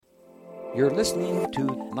You're listening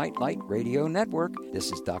to Nightlight Radio Network.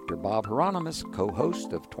 This is Dr. Bob Hieronimus,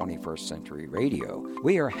 co-host of 21st Century Radio.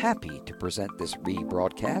 We are happy to present this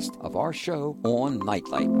rebroadcast of our show on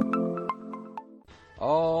Nightlight.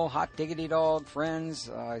 Oh, hot diggity dog, friends.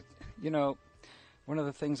 One of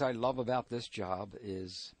the things I love about this job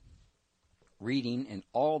is reading in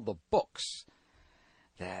all the books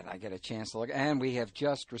that I get a chance to look at. And we have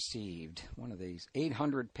just received one of these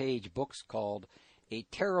 800-page books called A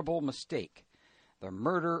Terrible Mistake, The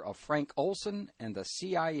Murder of Frank Olson and the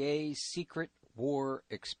CIA Secret War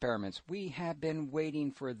Experiments. We have been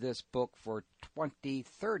waiting for this book for 20,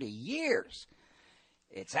 30 years.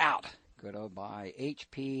 It's out. Good old by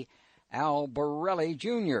H.P. Albarelli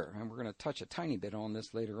Jr. And we're going to touch a tiny bit on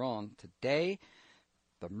this later on. Today,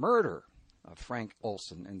 The Murder of Frank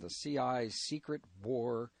Olson and the CIA's Secret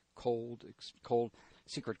Cold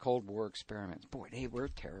War Experiments. Boy, they were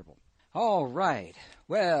terrible. All right.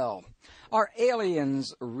 Well, are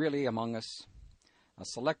aliens really among us? A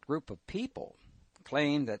select group of people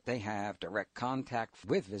claim that they have direct contact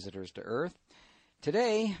with visitors to Earth.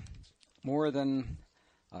 Today, more than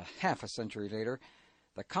a half a century later,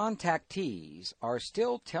 the Contactees are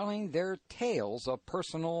still telling their tales of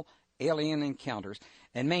personal alien encounters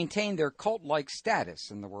and maintain their cult-like status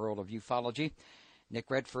in the world of ufology. Nick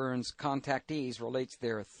Redfern's Contactees relates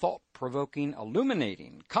their thought-provoking,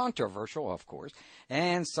 illuminating, controversial, of course,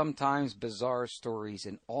 and sometimes bizarre stories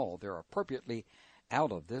in all their appropriately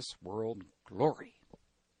out-of-this-world glory.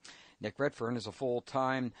 Nick Redfern is a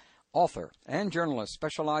full-time author and journalist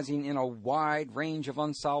specializing in a wide range of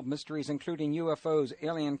unsolved mysteries, including UFOs,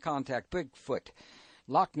 alien contact, Bigfoot,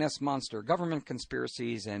 Loch Ness Monster, government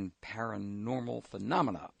conspiracies, and paranormal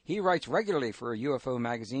phenomena. He writes regularly for UFO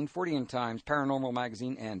magazine, Fortean Times, Paranormal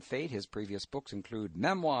Magazine, and Fate. His previous books include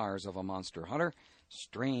Memoirs of a Monster Hunter,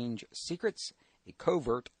 Strange Secrets, A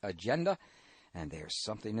Covert Agenda, and There's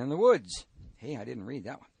Something in the Woods. Hey, I didn't read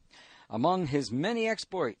that one. Among his many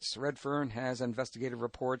exploits, Redfern has investigated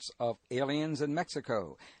reports of aliens in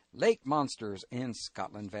Mexico, lake monsters in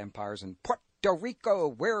Scotland, vampires in Puerto Rico,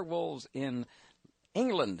 werewolves in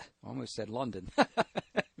England, almost said London.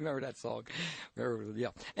 Remember that song?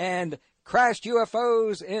 Yeah. And crashed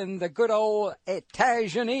UFOs in the good old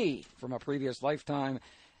Etats-Unis from a previous lifetime,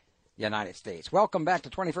 United States. Welcome back to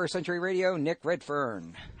 21st Century Radio, Nick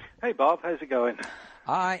Redfern. Hey, Bob. How's it going?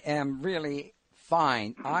 I am really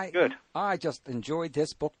fine. Good. I just enjoyed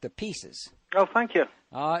this book to pieces. Oh, thank you.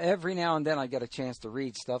 Every now and then I get a chance to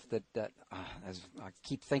read stuff that as I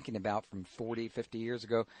keep thinking about from 40, 50 years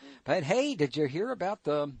ago. But, hey, did you hear about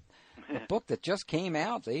the book that just came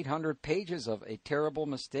out, 800 pages of A Terrible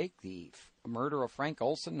Mistake, the murder of Frank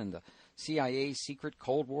Olson and the CIA's Secret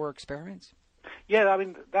Cold War Experiments? Yeah, I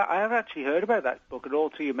mean, I haven't actually heard about that book at all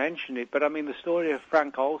till you mentioned it. But, I mean, the story of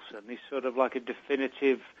Frank Olson is sort of like a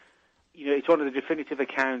definitive, it's one of the definitive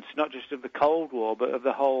accounts, not just of the Cold War, but of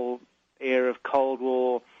the whole era of Cold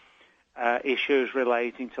War issues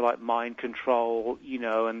relating to like mind control,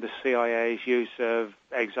 and the CIA's use of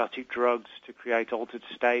exotic drugs to create altered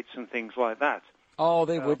states and things like that. Oh,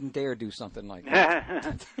 they wouldn't dare do something like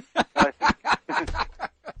that.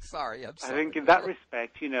 Sorry, I'm sorry. I think in that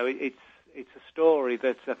respect, it's a story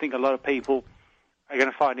that I think a lot of people are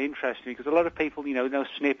going to find interesting because a lot of people, know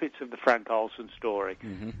snippets of the Frank Olson story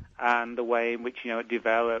and the way in which, it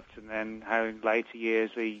developed and then how in later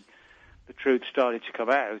years the truth started to come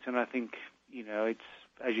out, and I think, it's,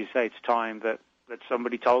 as you say, it's time that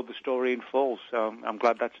somebody told the story in full, so I'm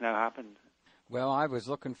glad that's now happened. Well, I was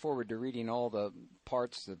looking forward to reading all the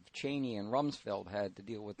parts that Cheney and Rumsfeld had to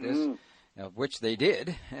deal with this, which they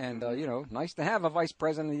did, and, nice to have a vice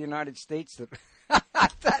president of the United States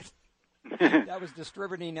that was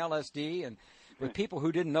distributing LSD and with people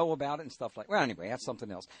who didn't know about it and stuff like that. Well, anyway, that's something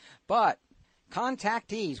else. But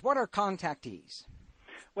Contactees, what are Contactees?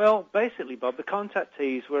 Well, basically, Bob, the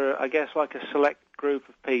Contactees were, I guess, like a select group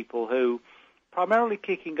of people who, primarily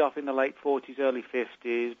kicking off in the late 40s, early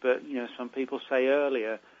 50s, but, some people say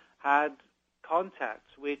earlier, had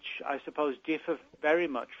contacts which I suppose differ very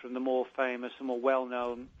much from the more famous and more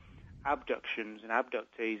well-known abductions and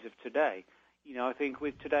abductees of today. I think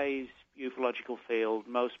with today's ufological field,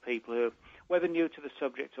 most people who, whether new to the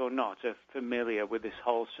subject or not, are familiar with this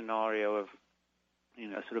whole scenario of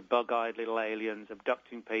sort of bug-eyed little aliens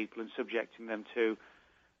abducting people and subjecting them to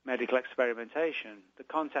medical experimentation. The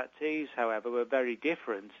Contactees, however, were very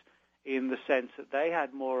different in the sense that they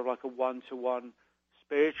had more of like a one-to-one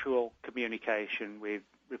spiritual communication with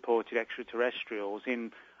reported extraterrestrials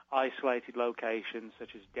in isolated locations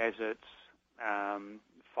such as deserts,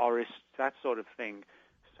 forests, that sort of thing.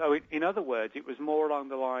 So in other words, it was more along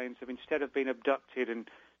the lines of instead of being abducted and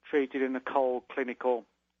treated in a cold clinical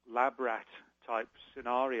lab rat type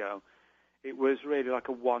scenario. It was really like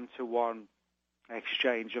a one-to-one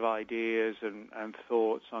exchange of ideas and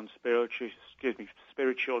thoughts on spiritual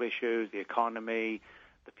issues, the economy,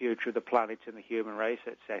 the future of the planet and the human race,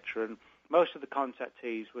 etc. And most of the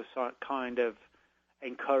contactees were kind of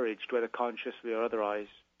encouraged, whether consciously or otherwise,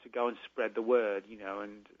 to go and spread the word,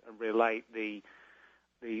 and relate the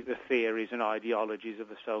theories and ideologies of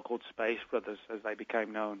the so-called Space Brothers as they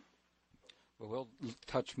became known. Well, we'll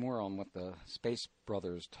touch more on what the Space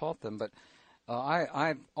Brothers taught them, but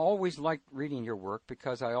I've always liked reading your work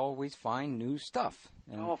because I always find new stuff.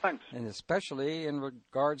 And, thanks. And especially in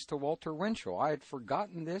regards to Walter Winchell. I had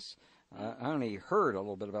forgotten this. I only heard a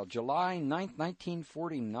little bit about July 9th,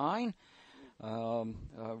 1949.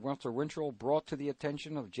 Walter Winchell brought to the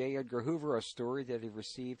attention of J. Edgar Hoover a story that he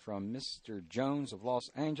received from Mr. Jones of Los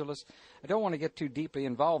Angeles. I don't want to get too deeply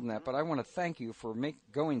involved in that, but I want to thank you for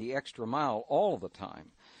going the extra mile all the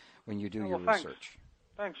time when you do your research.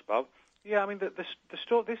 Thanks, Bob. Yeah, I mean, this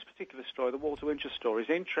particular story, the Walter Winchell story, is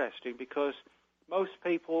interesting because most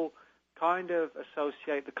people kind of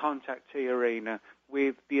associate the contactee arena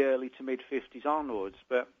with the early to mid-50s onwards,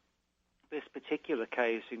 but this particular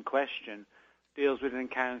case in question deals with an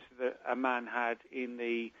encounter that a man had in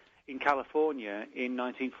California in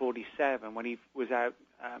 1947 when he was out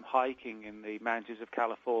hiking in the mountains of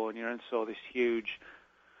California and saw this huge,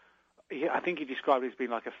 I think he described it as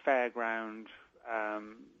being like a fairground,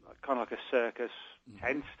 kind of like a circus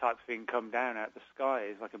tent type thing come down out the sky.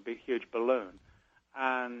 It's like a big, huge balloon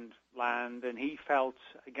and land. And he felt,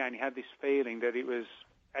 again, he had this feeling that it was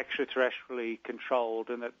extraterrestrially controlled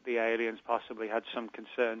and that the aliens possibly had some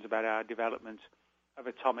concerns about our development of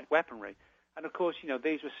atomic weaponry. And, of course,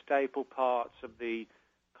 these were staple parts of the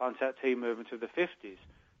contactee movement of the 50s.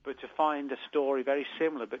 But to find a story very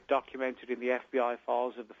similar but documented in the FBI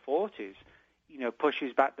files of the 40s,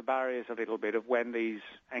 pushes back the barriers a little bit of when these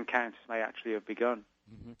encounters may actually have begun.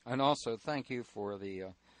 Mm-hmm. And also, thank you for the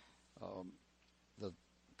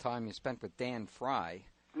time you spent with Dan Fry.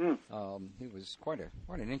 He was quite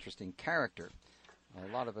an interesting character.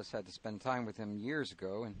 A lot of us had to spend time with him years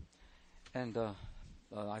ago, and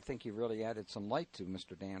I think he really added some light to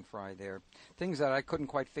Mr. Dan Fry there. Things that I couldn't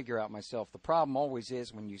quite figure out myself. The problem always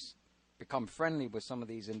is when you become friendly with some of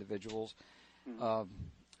these individuals.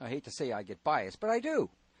 I hate to say I get biased, but I do.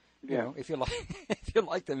 Yeah. If you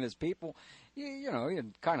like them as people,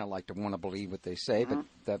 you kind of like to want to believe what they say,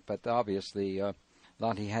 but obviously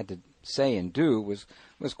what he had to say and do was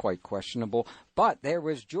quite questionable. But there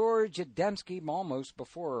was George Adamski almost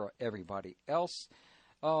before everybody else,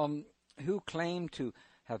 who claimed to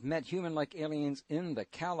have met human-like aliens in the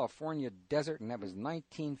California desert, and that was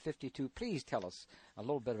 1952. Please tell us a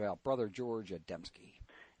little bit about Brother George Adamski.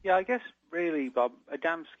 Yeah, I guess really, Bob,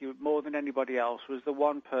 Adamski, more than anybody else, was the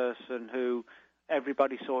one person who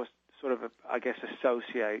everybody sort of, I guess,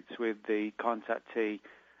 associates with the contactee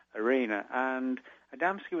arena. And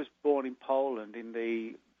Adamski was born in Poland in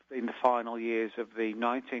the final years of the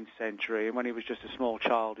 19th century, and when he was just a small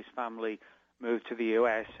child, his family moved to the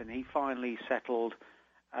U.S., and he finally settled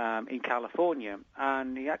in California.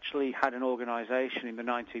 And he actually had an organization in the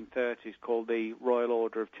 1930s called the Royal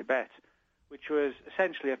Order of Tibet, which was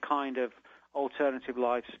essentially a kind of alternative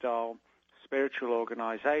lifestyle spiritual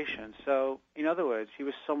organization. So, in other words, he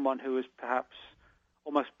was someone who was perhaps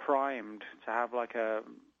almost primed to have like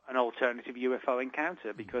an alternative UFO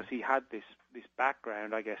encounter because he had this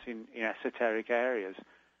background, I guess, in esoteric areas.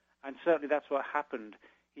 And certainly that's what happened.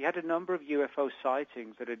 He had a number of UFO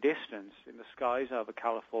sightings at a distance in the skies over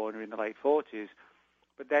California in the late 40s,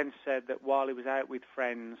 but then said that while he was out with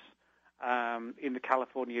friends in the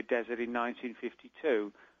California desert in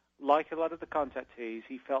 1952, like a lot of the contactees,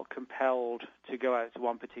 he felt compelled to go out to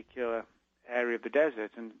one particular area of the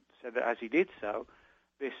desert, and said that as he did so,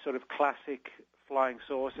 this sort of classic flying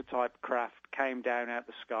saucer type craft came down out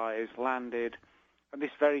the skies, landed, and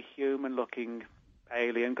this very human-looking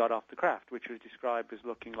alien got off the craft, which was described as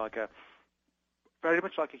looking like very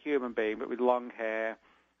much like a human being, but with long hair,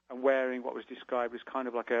 and wearing what was described as kind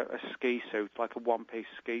of like a ski suit, like a one-piece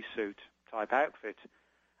ski suit type outfit.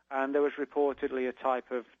 And there was reportedly a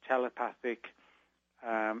type of telepathic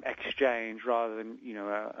exchange rather than,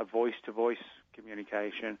 a voice-to-voice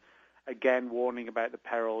communication, again warning about the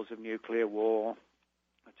perils of nuclear war,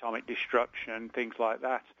 atomic destruction, things like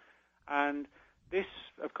that. And this,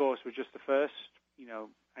 of course, was just the first,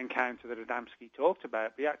 encounter that Adamski talked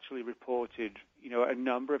about. He actually reported, a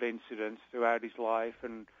number of incidents throughout his life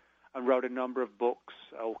and wrote a number of books,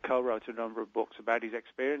 or co-wrote a number of books about his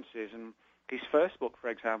experiences, and His first book, for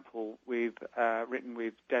example, written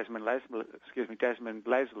with Desmond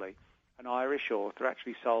Leslie, an Irish author,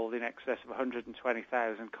 actually sold in excess of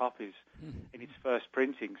 120,000 copies in its first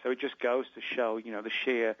printing. So it just goes to show, the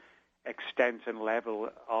sheer extent and level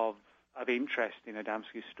of interest in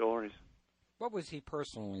Adamski's stories. What was he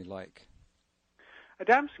personally like?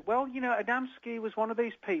 Adamski was one of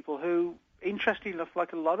these people who, interestingly enough,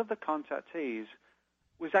 like a lot of the contactees,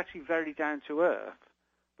 was actually very down to earth,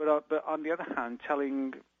 but on the other hand,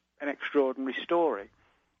 telling an extraordinary story.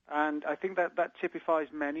 And I think that typifies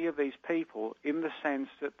many of these people in the sense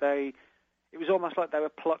that it was almost like they were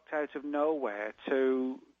plucked out of nowhere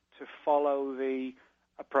to follow the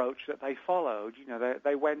approach that they followed.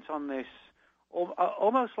 They went on this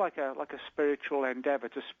almost like a spiritual endeavor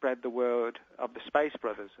to spread the word of the Space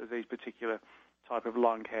Brothers, as these particular type of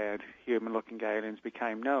long-haired, human-looking aliens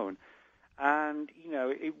became known. And,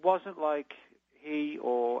 it wasn't like he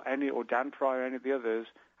or Dan Fry or any of the others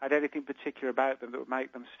had anything particular about them that would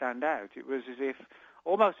make them stand out. It was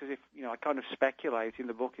almost as if, I kind of speculate in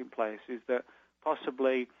the book in places that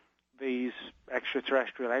possibly these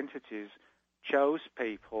extraterrestrial entities chose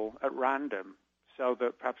people at random so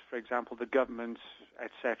that perhaps, for example, the governments,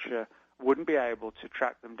 etc., wouldn't be able to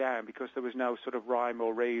track them down because there was no sort of rhyme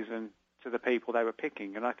or reason to the people they were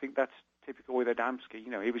picking. And I think that's typical with Adamski.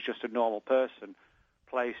 He was just a normal person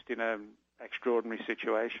placed in an extraordinary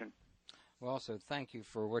situation. Well, also, thank you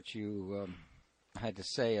for what you had to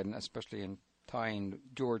say, and especially in tying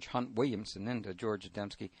George Hunt Williamson into George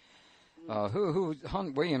Adamski, who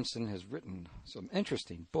Hunt Williamson has written some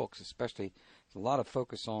interesting books, especially a lot of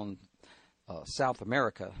focus on South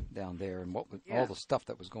America down there and all the stuff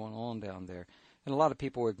that was going on down there. And a lot of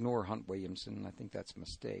people ignore Hunt Williamson, and I think that's a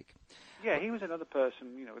mistake. Yeah, he was another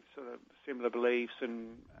person, with sort of similar beliefs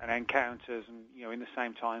and encounters and, in the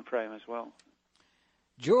same time frame as well.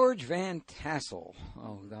 George Van Tassel.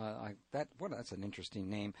 That's an interesting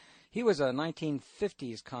name. He was a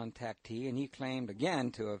 1950s contactee, and he claimed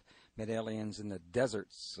again to have met aliens in the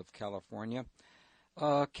deserts of California.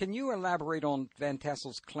 Can you elaborate on Van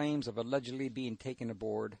Tassel's claims of allegedly being taken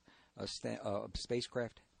aboard a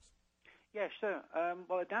spacecraft? Yeah, sure.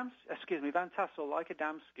 Van Tassel, like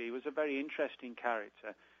Adamski, was a very interesting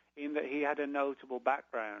character in that he had a notable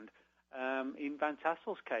background. In Van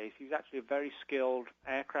Tassel's case, he was actually a very skilled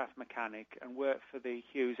aircraft mechanic and worked for the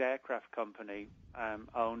Hughes Aircraft Company,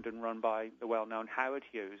 owned and run by the well-known Howard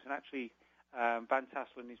Hughes. And actually, Van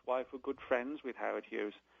Tassel and his wife were good friends with Howard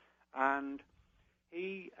Hughes. And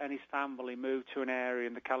he and his family moved to an area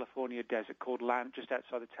in the California desert called just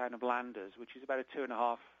outside the town of Landers, which is about a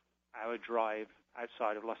 2.5-hour drive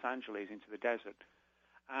outside of Los Angeles into the desert.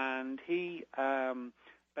 And he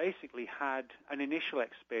basically had an initial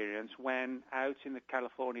experience when out in the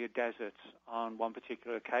California deserts on one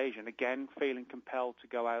particular occasion, again feeling compelled to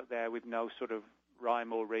go out there with no sort of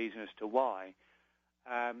rhyme or reason as to why.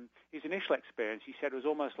 His initial experience, he said, was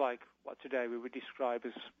almost like what today we would describe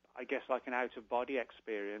as, I guess, like an out-of-body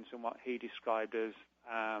experience, and what he described as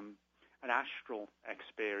an astral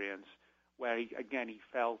experience, where he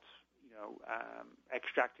felt,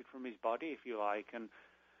 extracted from his body, if you like, and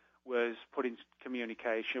was put in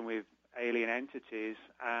communication with alien entities.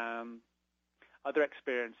 Other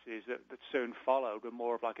experiences that soon followed were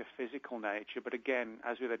more of like a physical nature. But again,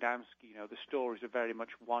 as with Adamski, the stories are very much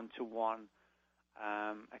one-to-one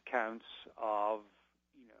accounts of,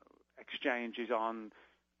 exchanges on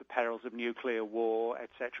the perils of nuclear war,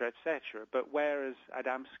 etc., etc. But whereas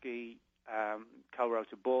Adamski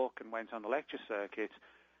co-wrote a book and went on the lecture circuit,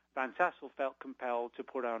 Van Tassel felt compelled to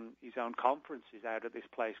put on his own conferences out at this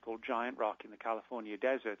place called Giant Rock in the California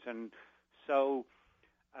desert. And so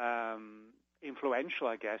influential,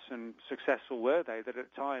 I guess, and successful were they that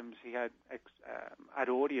at times he had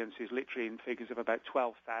audiences literally in figures of about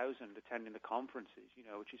 12,000 attending the conferences,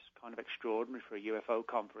 which is kind of extraordinary for a UFO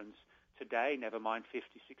conference today, never mind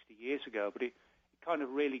 50, 60 years ago. But it kind of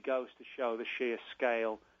really goes to show the sheer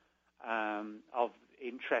scale of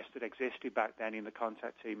interest that existed back then in the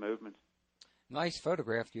contactee movement. Nice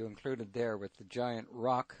photograph you included there with the giant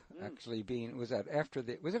rock actually being, was it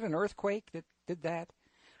an earthquake that did that?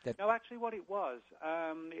 No, actually what it was,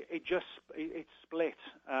 it split,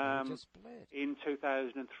 in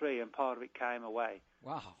 2003, and part of it came away.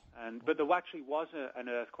 Wow. But there actually was an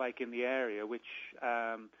earthquake in the area, which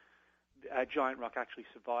Giant Rock actually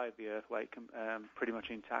survived the earthquake pretty much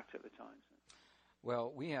intact at the time.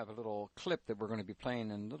 Well, we have a little clip that we're going to be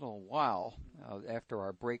playing in a little while. After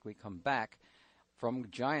our break, we come back from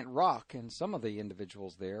Giant Rock and some of the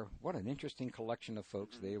individuals there. What an interesting collection of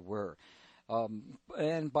folks they were. But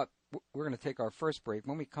we're going to take our first break.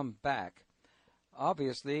 When we come back,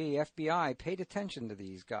 obviously, FBI paid attention to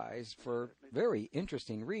these guys for very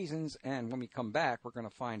interesting reasons, and when we come back, we're going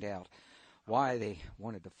to find out why they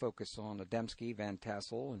wanted to focus on Adamski, Van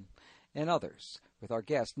Tassel, and others. With our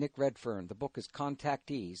guest, Nick Redfern. The book is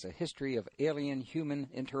Contactees, A History of Alien-Human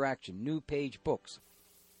Interaction, New Page Books.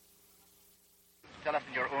 Tell us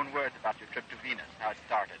in your own words about your trip to Venus, how it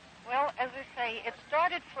started. Well, as I say, it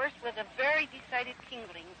started first with a very decided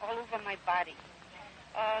tingling all over my body.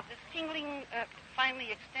 This tingling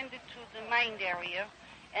finally extended to the mind area,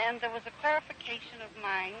 and there was a clarification of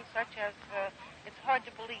mind, such as it's hard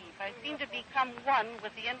to believe. I seemed to become one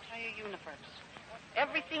with the entire universe.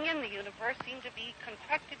 Everything in the universe seemed to be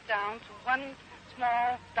contracted down to one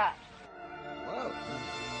small dot. Whoa.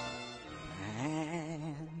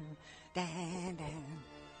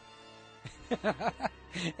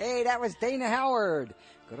 Hey, that was Dana Howard.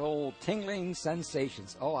 Good old tingling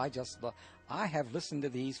sensations. Oh, I have listened to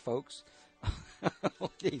these folks,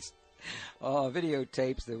 these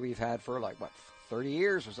videotapes that we've had for 30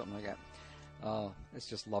 years or something like that. It's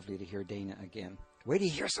just lovely to hear Dana again. Wait till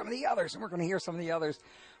you hear some of the others, and we're going to hear some of the others.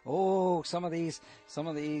 Oh, some of these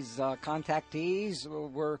contactees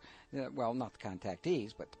were, well, not the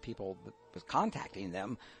contactees, but the people that was contacting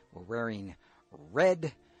them were wearing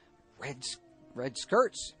red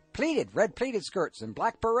skirts, red pleated skirts, and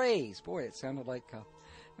black berets. Boy, it sounded like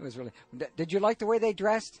it was really. Did you like the way they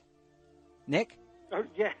dressed, Nick? Oh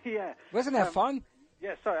yeah. Wasn't that fun?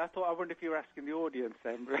 Yeah, sorry, I wondered if you were asking the audience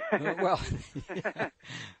then. Well, yeah.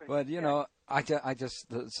 But I just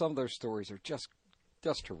some of their stories are just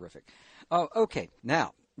terrific. Oh, okay.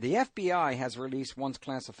 Now, the FBI has released once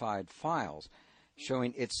classified files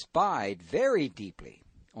showing it spied very deeply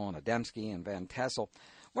on Adamski and Van Tassel.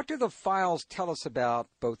 What do the files tell us about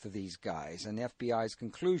both of these guys and the FBI's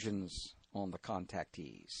conclusions on the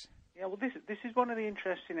contactees? Yeah, well, this is one of the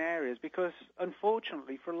interesting areas because,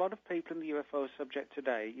 unfortunately, for a lot of people in the UFO subject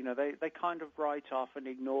today, they kind of write off and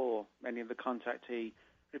ignore many of the contactee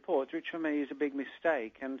reports, which for me is a big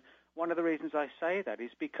mistake. And one of the reasons I say that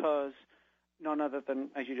is because none other than,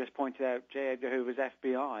 as you just pointed out, J. Edgar Hoover's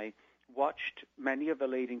FBI watched many of the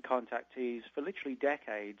leading contactees for literally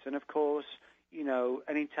decades. And, of course,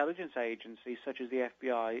 an intelligence agency such as the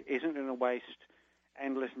FBI isn't going to waste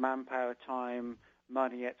endless manpower, time,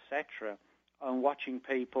 money, etc., on watching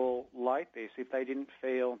people like this if they didn't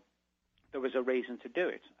feel there was a reason to do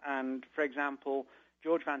it. And, for example,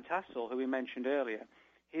 George Van Tassel, who we mentioned earlier,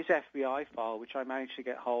 his FBI file, which I managed to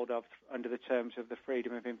get hold of under the terms of the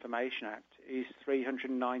Freedom of Information Act, is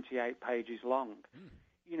 398 pages long.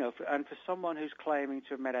 And for someone who's claiming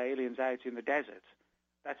to have met aliens out in the desert,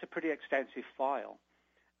 that's a pretty extensive file.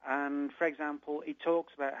 And, for example, he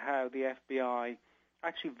talks about how the FBI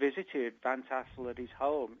actually visited Van Tassel at his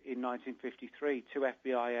home in 1953. 2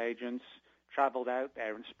 FBI agents traveled out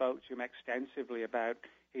there and spoke to him extensively about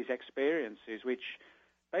his experiences, which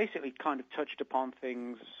basically kind of touched upon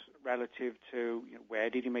things relative to where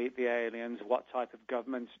did he meet the aliens, what type of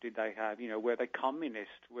governments did they have, were they communist,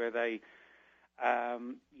 were they,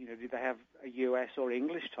 did they have a US or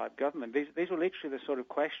English type government? These were literally the sort of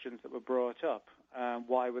questions that were brought up.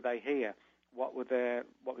 Why were they here? What was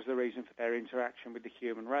the reason for their interaction with the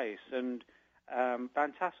human race? And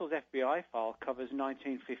Van Tassel's FBI file covers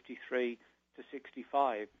 1953 to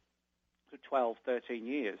 65, so 12, 13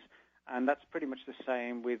 years. And that's pretty much the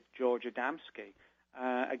same with George Adamski.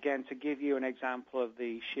 Again, to give you an example of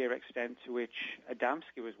the sheer extent to which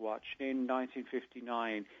Adamski was watched, in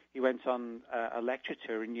 1959 he went on a lecture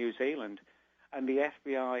tour in New Zealand, and the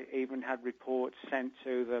FBI even had reports sent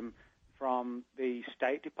to them from the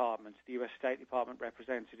State Department, the U.S. State Department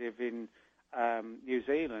representative in New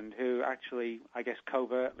Zealand, who actually, I guess,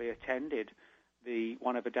 covertly attended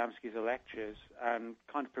one of Adamski's lectures and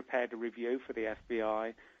kind of prepared a review for the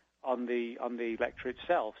FBI on the lecture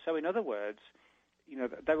itself. So, in other words,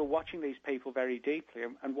 they were watching these people very deeply.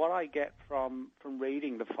 And what I get from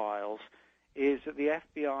reading the files is that the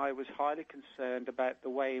FBI was highly concerned about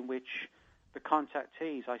the way in which the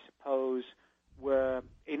contactees, I suppose, were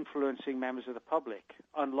influencing members of the public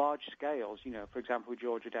on large scales. For example,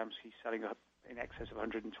 George Adamski selling up in excess of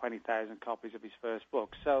 120,000 copies of his first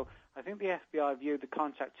book. So I think the FBI viewed the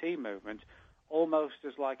contactee movement almost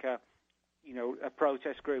as like a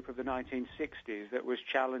protest group of the 1960s that was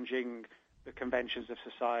challenging the conventions of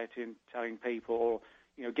society and telling people, or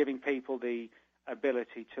giving people the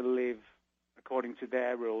ability to live according to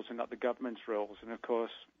their rules and not the government's rules. And of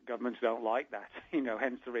course, governments don't like that.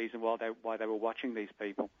 Hence the reason why they were watching these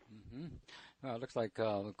people. Mm-hmm. Well, it looks like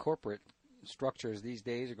the corporate structures these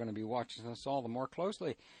days are going to be watching us all the more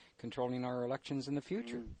closely, controlling our elections in the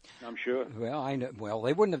future. I'm sure. Well, I know. Well,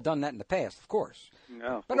 they wouldn't have done that in the past, of course.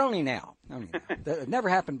 No. But only now. It never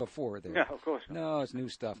happened before. There. No, of course not. No, it's new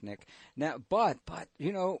stuff, Nick. Now, but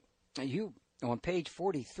you on page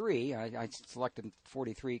 43, I selected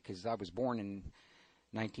 43 because I was born in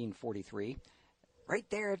 1943. Right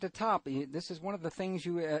there at the top, this is one of the things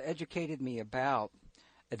you educated me about,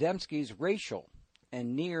 Adamski's racial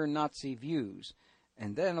and near-Nazi views.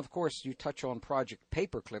 And then, of course, you touch on Project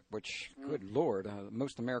Paperclip, which, good Lord,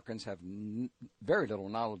 most Americans have very little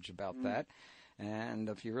knowledge about that. And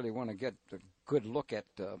if you really want to get a good look at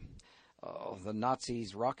the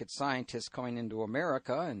Nazis, rocket scientists coming into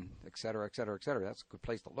America, and et cetera, et cetera, et cetera, that's a good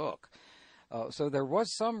place to look. So there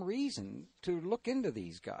was some reason to look into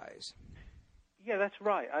these guys. Yeah, that's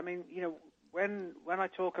right. I mean, when I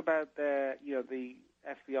talk about the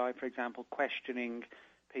FBI, for example, questioning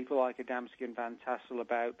people like Adamski and Van Tassel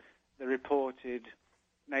about the reported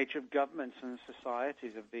nature of governments and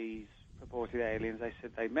societies of these purported aliens they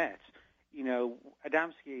said they met,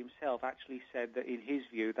 Adamski himself actually said that in his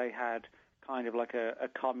view they had kind of like a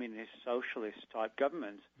communist, socialist type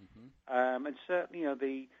government. And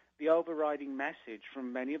certainly, the overriding message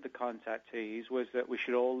from many of the contactees was that we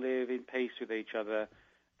should all live in peace with each other,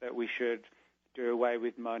 that we should do away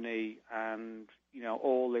with money and,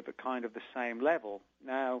 all live at kind of the same level.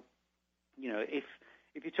 Now, if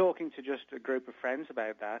you're talking to just a group of friends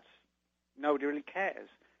about that, nobody really cares.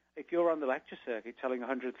 If you're on the lecture circuit telling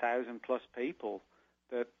 100,000 plus people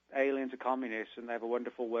that aliens are communists and they have a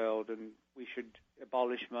wonderful world and we should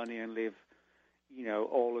abolish money and live,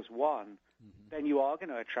 all as one, then you are going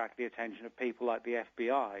to attract the attention of people like the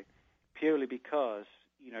FBI, purely because,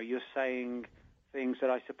 you're saying things that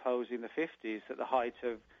I suppose in the 50s, at the height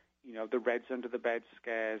of, the Reds under the bed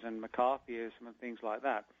scares and McCarthyism and things like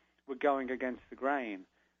that, were going against the grain.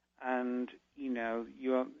 And,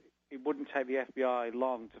 it wouldn't take the FBI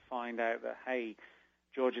long to find out that, hey,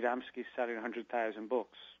 George Adamski's selling 100,000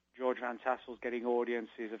 books. George Van Tassel's getting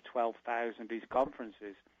audiences of 12,000 at these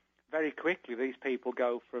conferences. Very quickly, these people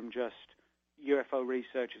go from just UFO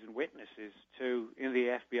researchers and witnesses to, in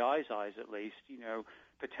the FBI's eyes at least,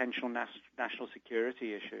 potential national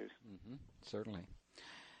security issues. Certainly.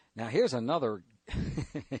 Now, here's another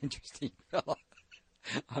interesting fellow.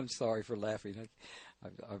 I'm sorry for laughing.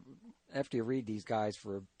 After you read these guys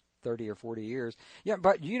for 30 or 40 years. Yeah,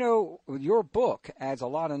 but, your book adds a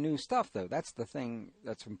lot of new stuff, though. That's the thing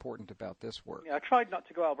that's important about this work. Yeah, I tried not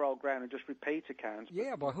to go over old ground and just repeat accounts.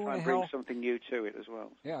 Yeah, but who in the hell... bring hell... something new to it as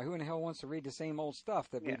well. Yeah, who in the hell wants to read the same old stuff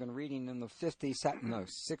that we've been reading in the 50s,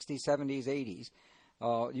 60s, 70s, 80s?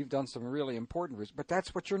 You've done some really important research, but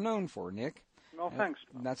that's what you're known for, Nick. Well, thanks.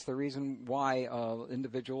 And that's the reason why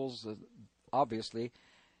individuals, obviously,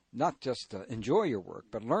 not just enjoy your work,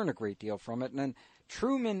 but learn a great deal from it. And then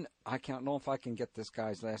Truman, I can't know if I can get this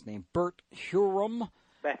guy's last name, Bethurum,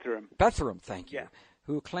 thank you,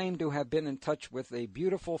 who claimed to have been in touch with a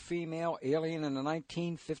beautiful female alien in the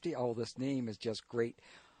 1950s. Oh, this name is just great.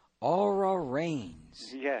 Aura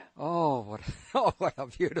Rhanes. Yeah. Oh, what a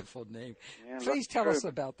beautiful name. Yeah, please tell us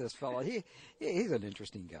about this fellow. He's an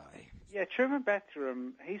interesting guy. Yeah, Truman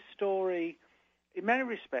Bethurum, his story, in many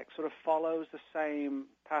respects, sort of follows the same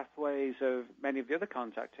pathways of many of the other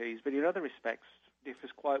contactees, but in other respects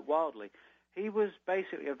differs quite wildly. He was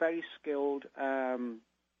basically a very skilled,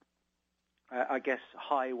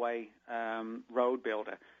 highway road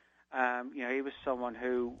builder. He was someone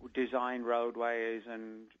who designed roadways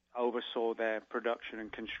and oversaw their production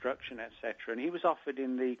and construction, etc. And he was offered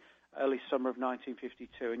in the early summer of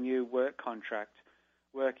 1952 a new work contract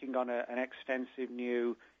working on an extensive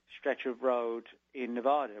new stretch of road in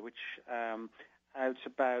Nevada, which it's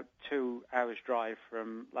about 2 hours' drive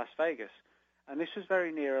from Las Vegas. And this was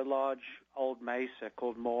very near a large old mesa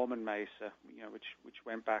called Mormon Mesa, which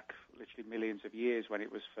went back literally millions of years when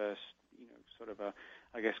it was first,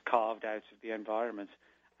 carved out of the environment.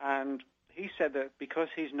 And he said that because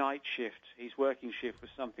his night shift, his working shift was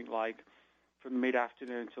something like from the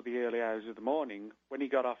mid-afternoon till the early hours of the morning, when he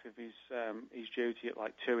got off of his duty at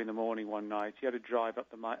like 2 in the morning one night, he had to drive up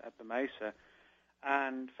the mesa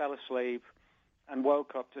and fell asleep and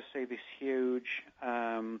woke up to see this huge,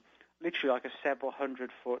 literally like a several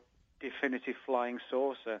 100-foot definitive flying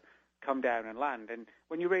saucer come down and land. And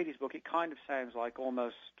when you read his book, it kind of sounds like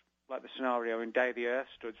almost like the scenario in Day the Earth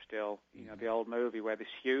Stood Still, the old movie where this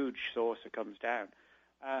huge saucer comes down.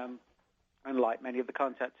 And like many of the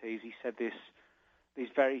contactees, he said these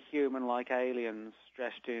very human-like aliens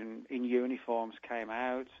dressed in uniforms came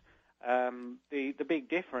out. The big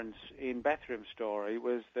difference in Bethurum's story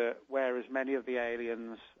was that whereas many of the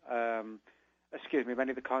aliens many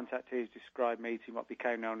of the contactees described meeting what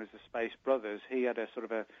became known as the Space Brothers. He had a sort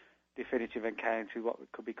of a definitive encounter with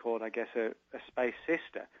what could be called, I guess, a space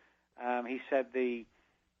sister. He said the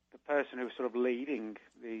person who was sort of leading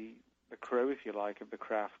the crew, if you like, of the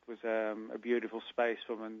craft was a beautiful space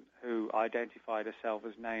woman who identified herself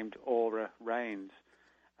as named Aura Rhanes.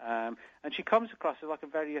 And she comes across as like a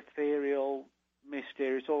very ethereal,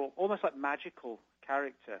 mysterious, or almost like magical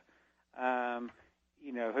character,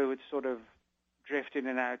 who would sort of drift in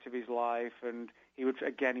and out of his life, and he would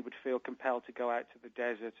feel compelled to go out to the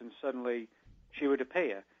desert, and suddenly she would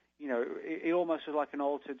appear. It almost was like an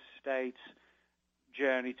altered state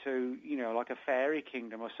journey to, like a fairy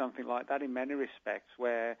kingdom or something like that in many respects,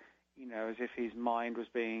 where, as if his mind was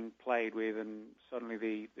being played with, and suddenly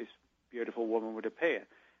this beautiful woman would appear.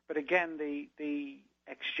 But again, the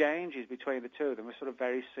exchanges between the two of them were sort of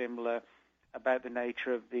very similar about the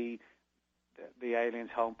nature of the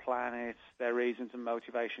aliens' home planets, their reasons and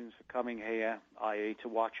motivations for coming here, i.e. to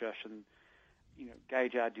watch us and,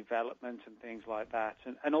 gauge our development and things like that.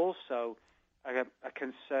 And also a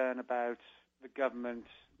concern about the government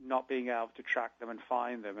not being able to track them and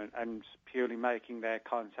find them, and purely making their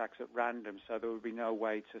contacts at random, so there would be no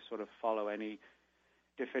way to sort of follow any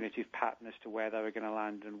definitive pattern as to where they were going to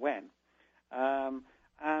land and when. A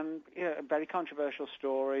very controversial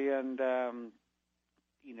story, and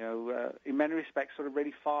in many respects sort of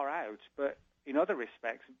really far out, but in other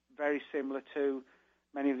respects very similar to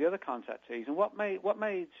many of the other contactees. And what made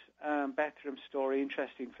Bethurum's story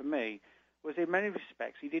interesting for me was, in many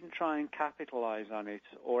respects, he didn't try and capitalize on it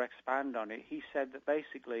or expand on it. He said that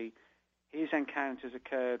basically his encounters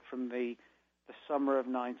occurred from the summer of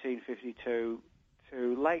 1952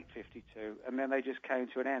 to late 52, and then they just came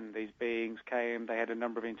to an end. These beings came, they had a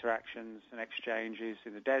number of interactions and exchanges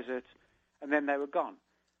in the desert, and then they were gone.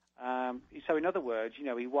 So in other words,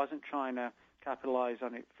 he wasn't trying to capitalize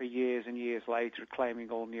on it for years and years later, claiming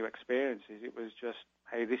all new experiences. It was just,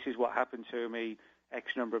 hey, this is what happened to me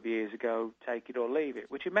X number of years ago, take it or leave it,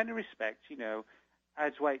 which in many respects,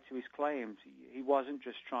 adds weight to his claims. He wasn't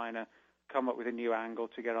just trying to come up with a new angle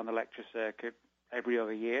to get on the lecture circuit every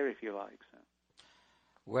other year, if you like. So.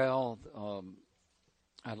 Well,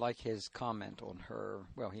 I like his comment on her.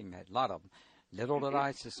 Well, he made a lot of them. Little did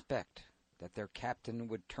I suspect that their captain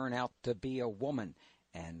would turn out to be a woman.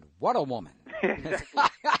 And what a woman.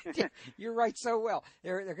 You're right so well.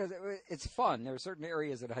 Because it's fun. There are certain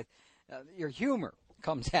areas that your humor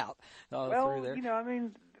comes out through there.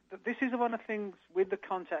 This is one of the things with the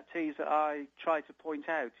contactees that I try to point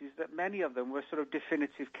out, is that many of them were sort of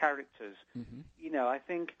definitive characters. Mm-hmm. I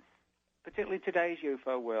think, particularly in today's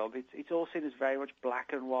UFO world, it's all seen as very much black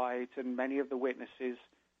and white, and many of the witnesses,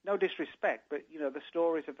 no disrespect, but, the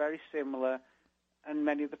stories are very similar, and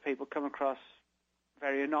many of the people come across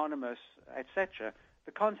very anonymous, etc.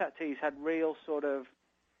 The contactees had real sort of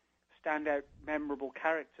standout, memorable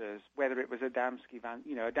characters, whether it was Adamski,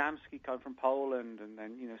 Adamski come from Poland and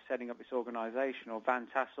then, setting up this organization, or Van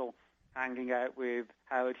Tassel hanging out with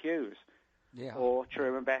Howard Hughes, or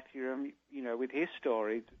Truman Bethurum, with his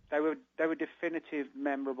story. They were definitive,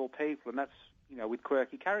 memorable people, and that's, with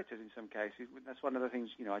quirky characters in some cases. That's one of the things,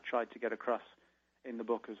 I tried to get across in the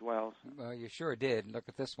book as well. So. Well, you sure did. Look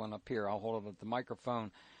at this one up here. I'll hold it at the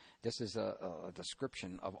microphone. This is a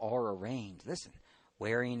description of Aura Rhanes. Listen,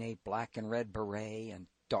 wearing a black and red beret and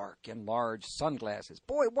dark and large sunglasses.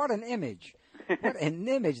 Boy, what an image. What an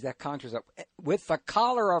image that conjures up. With the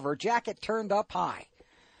collar of her jacket turned up high.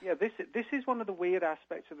 Yeah, this is one of the weird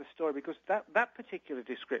aspects of the story, because that particular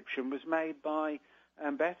description was made by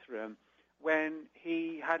Bethurum when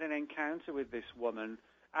he had an encounter with this woman,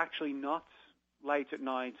 actually not late at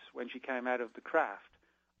night when she came out of the craft,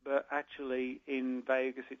 but actually in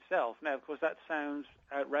Vegas itself. Now, of course, that sounds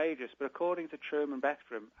outrageous, but according to Truman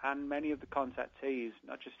Bethurum and many of the contactees,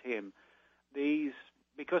 not just him,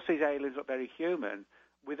 because these aliens look very human,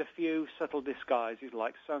 with a few subtle disguises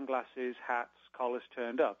like sunglasses, hats, collars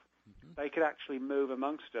turned up, they could actually move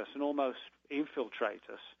amongst us and almost infiltrate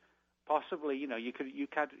us. Possibly, you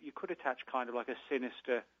could attach kind of like a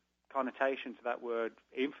sinister connotation to that word,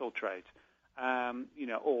 infiltrate.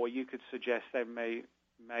 Or you could suggest they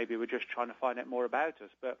maybe we're just trying to find out more about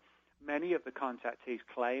us. But many of the contactees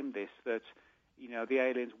claim that, the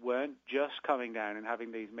aliens weren't just coming down and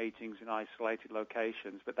having these meetings in isolated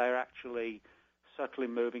locations, but they're actually subtly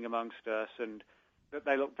moving amongst us, and that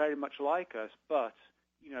they look very much like us. But,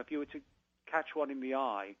 if you were to catch one in the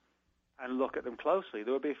eye and look at them closely,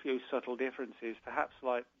 there would be a few subtle differences, perhaps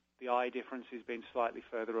like the eye differences being slightly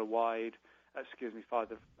farther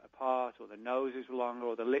apart, or the noses were longer,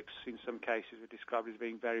 or the lips in some cases were described as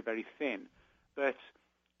being very, very thin. But,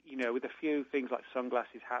 with a few things like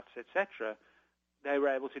sunglasses, hats, etc., they were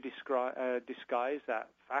able to disguise that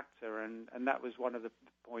factor, and that was one of the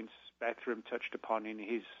points Bethurum touched upon in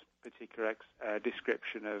his particular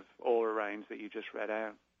description of Aura Rhanes that you just read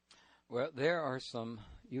out. Well,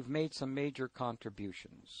 you've made some major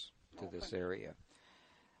contributions to this area.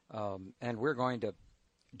 And we're going to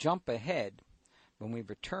jump ahead when we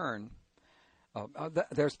return.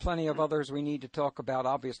 There's plenty of others we need to talk about.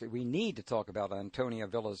 Obviously, we need to talk about Antonio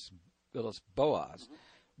Villas Boas. Mm-hmm.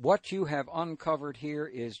 What you have uncovered here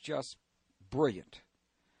is just brilliant.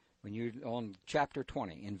 On Chapter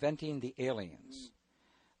 20, Inventing the Aliens.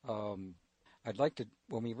 I'd like to,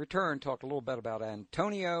 when we return, talk a little bit about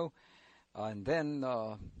Antonio, and then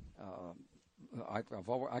I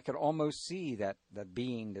could almost see that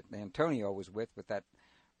being that Antonio was with that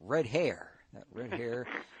red hair,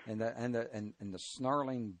 and the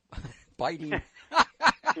snarling, biting.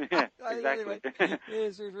 Yeah, exactly.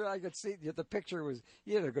 I could see the picture was.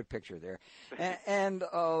 You had a good picture there, and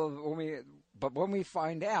when we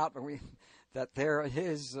find out that there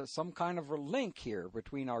is some kind of a link here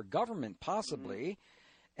between our government, possibly,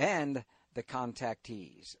 and the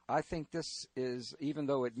contactees. I think this is, even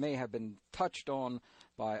though it may have been touched on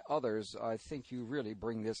by others, I think you really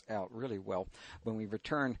bring this out really well when we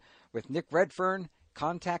return with Nick Redfern,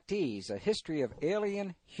 Contactees, A History of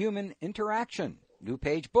Alien-Human Interaction. New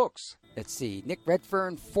Page Books. Let's see, Nick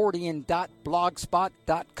Redfern,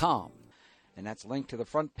 Fortean.blogspot.com. And that's linked to the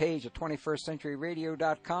front page of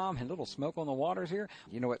 21stcenturyradio.com. And a little Smoke on the Waters here.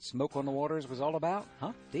 You know what Smoke on the Waters was all about?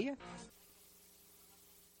 Huh? Do you?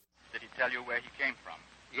 Did he tell you where he came from?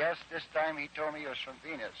 Yes, this time he told me he was from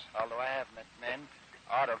Venus, although I have met men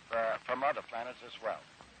from other planets as well.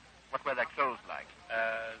 What were their clothes like?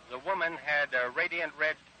 The woman had a radiant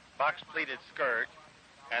red box-pleated skirt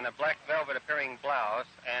and a black velvet-appearing blouse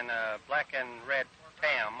and a black and red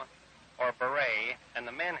tam or beret, and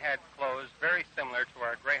the men had clothes very similar to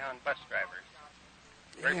our Greyhound bus drivers.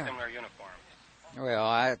 Very similar uniforms.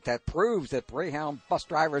 Well, that proves that Greyhound bus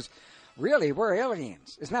drivers really were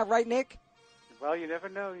aliens. Isn't that right, Nick? Well, you never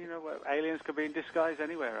know. Aliens could be in disguise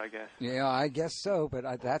anywhere, I guess. Yeah, I guess so.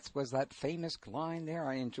 But that was that famous line there.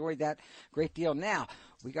 I enjoyed that a great deal. Now,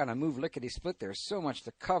 we got to move lickety-split. There's so much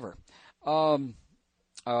to cover. Well,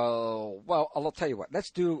 I'll tell you what.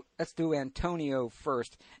 Let's do Antonio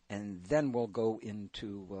first, and then we'll go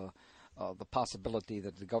into the possibility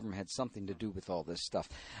that the government had something to do with all this stuff.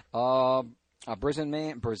 A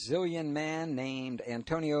Brazilian man named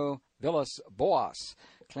Antonio Villas Boas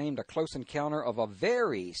claimed a close encounter of a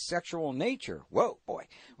very sexual nature. Whoa, boy,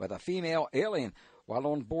 with a female alien while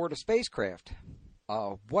on board a spacecraft.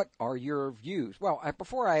 What are your views? Well,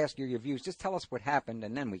 before I ask you your views, just tell us what happened,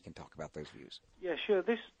 and then we can talk about those views. Yeah, sure.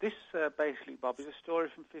 This basically, Bob, is a story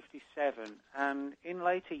from '57, and in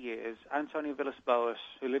later years, Antonio Villas Boas,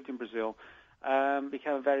 who lived in Brazil,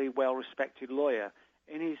 became a very well-respected lawyer.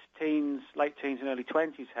 In his late teens and early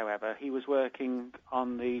 20s, however, he was working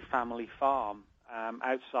on the family farm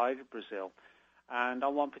outside of Brazil, and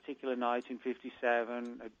on one particular night in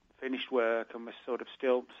 '57, finished work and was sort of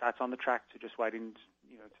still sat on the tractor just waiting,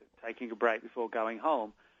 taking a break before going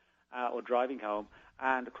home or driving home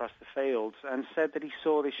and across the fields, and said that he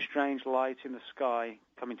saw this strange light in the sky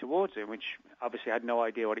coming towards him, which obviously had no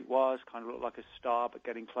idea what it was, kind of looked like a star but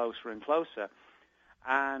getting closer and closer.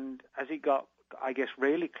 And as it got, I guess,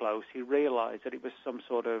 really close, he realized that it was some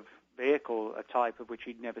sort of vehicle, a type of which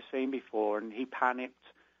he'd never seen before, and he panicked,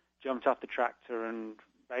 jumped off the tractor and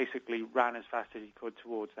basically ran as fast as he could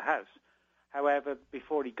towards the house. However,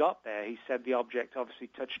 before he got there, he said the object obviously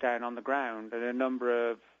touched down on the ground, and a number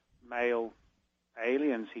of male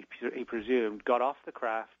aliens, he presumed, got off the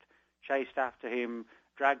craft, chased after him,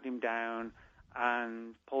 dragged him down,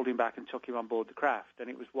 and pulled him back and took him on board the craft. And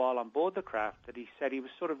it was while on board the craft that he said he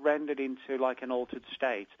was sort of rendered into like an altered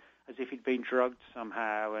state, as if he'd been drugged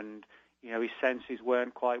somehow, and his senses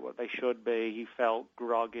weren't quite what they should be. He felt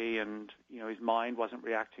groggy, and his mind wasn't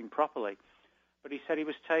reacting properly. But he said he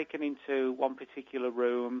was taken into one particular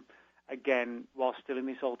room, again, while still in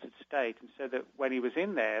this altered state, and said that when he was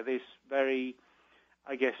in there, this very,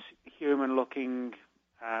 I guess, human-looking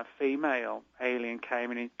female alien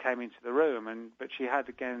came into the room, but she had,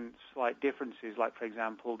 again, slight differences. Like, for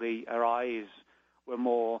example, her eyes were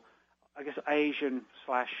more, I guess,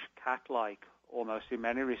 Asian/cat-like, almost in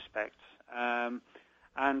many respects.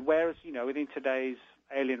 And whereas, within today's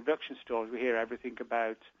alien abduction stories, we hear everything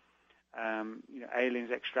about,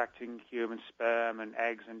 aliens extracting human sperm and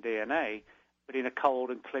eggs and DNA, but in a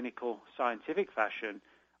cold and clinical scientific fashion.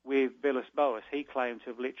 With Villas Boas, he claimed to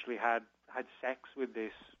have literally had sex with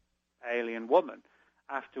this alien woman,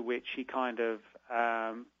 after which he kind of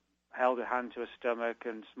held a hand to her stomach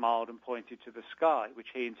and smiled and pointed to the sky, which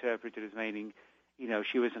he interpreted as meaning,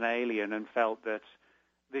 she was an alien, and felt that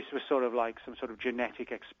this was sort of like some sort of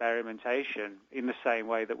genetic experimentation in the same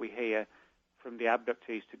way that we hear from the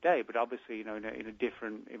abductees today, but obviously, in a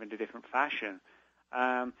different fashion.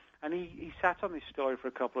 And he sat on this story for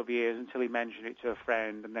a couple of years until he mentioned it to a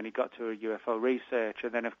friend, and then he got to a UFO researcher,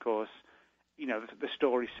 and then, of course, the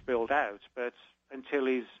story spilled out. But until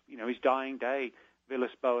his dying day,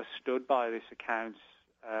 Villas-Boas stood by this account,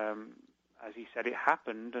 as he said it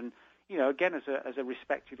happened. And, again, as a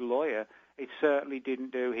respected lawyer, it certainly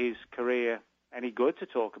didn't do his career any good to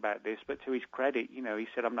talk about this, but to his credit, he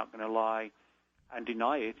said, I'm not going to lie and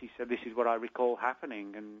deny it. He said, this is what I recall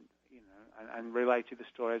happening, and related the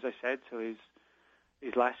story, as I said, to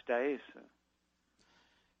his last days.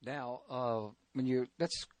 Now,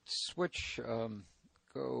 let's switch,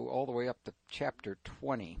 go all the way up to chapter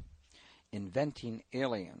 20, Inventing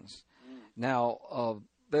Aliens. Now,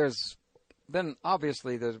 there's been a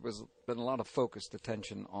lot of focused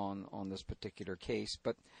attention on this particular case,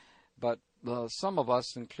 but some of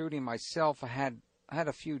us, including myself, had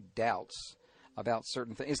a few doubts about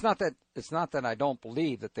certain things. It's not that I don't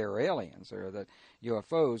believe that there are aliens or that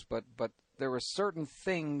UFOs, but there were certain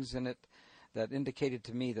things in it that indicated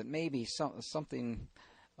to me that maybe something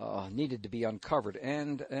needed to be uncovered,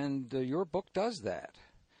 and your book does that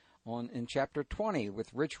in chapter 20 with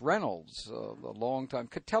Rich Reynolds, a long time.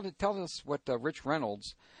 Tell us what Rich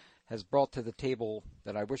Reynolds has brought to the table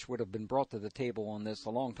that I wish would have been brought to the table on this a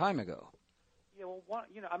long time ago. Yeah, well,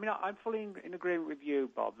 I'm fully in agreement with you,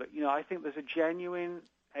 Bob, that, I think there's a genuine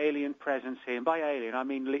alien presence here. And by alien, I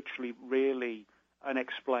mean literally really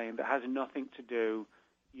unexplained, that has nothing to do,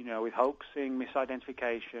 with hoaxing,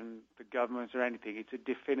 misidentification, the government or anything. It's a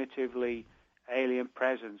definitively alien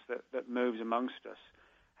presence that moves amongst us.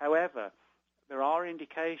 However, there are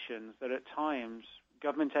indications that at times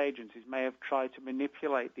government agencies may have tried to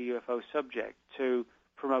manipulate the UFO subject to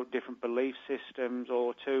promote different belief systems,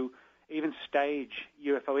 or to even stage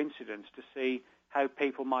UFO incidents to see how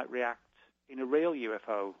people might react in a real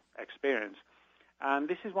UFO experience. And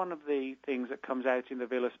this is one of the things that comes out in the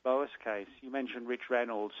Villas-Boas case. You mentioned Rich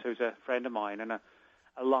Reynolds, who's a friend of mine and a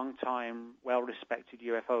long-time, well-respected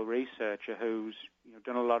UFO researcher who's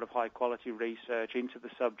done a lot of high-quality research into the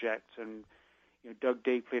subject and dug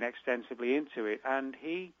deeply and extensively into it. And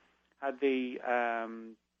he had the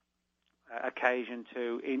occasion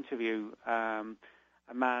to interview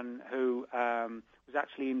a man who was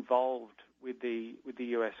actually involved with the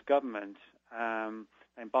U.S. government,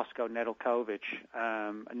 named Bosko Nedeljkovic,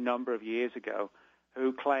 a number of years ago,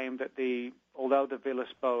 who claimed that although the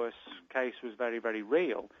Villas-Boas case was very, very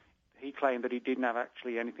real, he claimed that he didn't have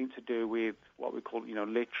actually anything to do with what we call,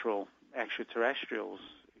 literal extraterrestrials,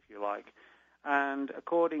 if you like. And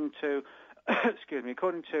according to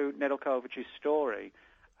Nedeljkovic's story,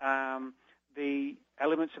 the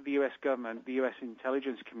elements of the U.S. government, the U.S.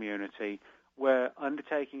 intelligence community, were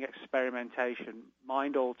undertaking experimentation,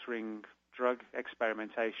 mind-altering drug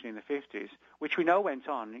experimentation in the 50s, which we know went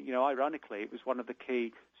on. Ironically, it was one of the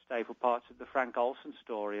key staple parts of the Frank Olson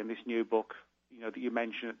story in this new book, that you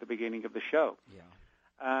mentioned at the beginning of the show.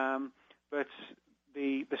 Yeah. But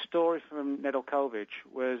the story from Nedeljkovic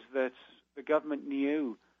was that the government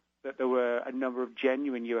knew that there were a number of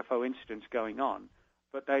genuine UFO incidents going on,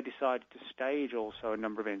 but they decided to stage also a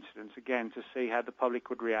number of incidents, again, to see how the public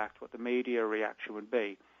would react, what the media reaction would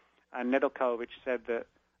be. And Nedeljkovic said that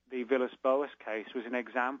the Villas-Boas case was an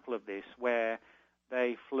example of this, where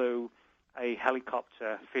they flew a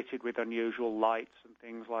helicopter fitted with unusual lights and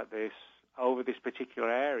things like this over this particular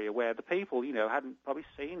area where the people, hadn't probably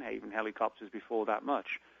seen even helicopters before that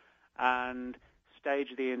much, and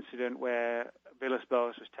staged the incident where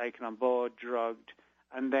Villas-Boas was taken on board, drugged,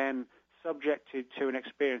 and then subjected to an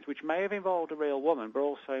experience which may have involved a real woman, but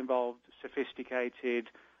also involved sophisticated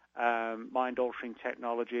mind-altering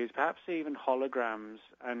technologies, perhaps even holograms,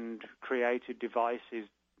 and created devices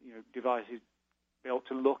built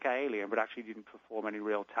to look alien, but actually didn't perform any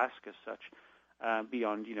real task as such,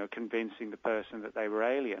 beyond, convincing the person that they were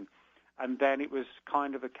alien. And then it was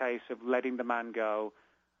kind of a case of letting the man go,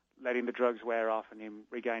 letting the drugs wear off and him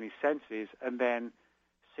regain his senses, and then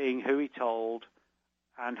seeing who he told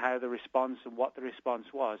and how the response and what the response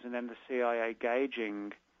was, and then the CIA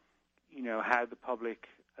gauging, how the public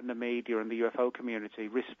and the media and the UFO community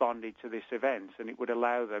responded to this event, and it would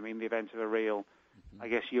allow them, in the event of a real, I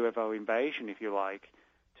guess, UFO invasion, if you like,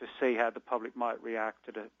 to see how the public might react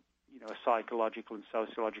at a psychological and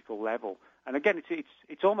sociological level. And again,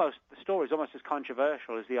 it's almost, the story is almost as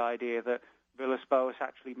controversial as the idea that Villas-Boas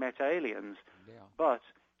actually met aliens. Yeah. But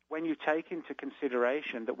when you take into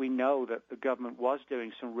consideration that we know that the government was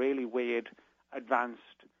doing some really weird, advanced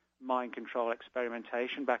mind control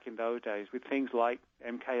experimentation back in those days with things like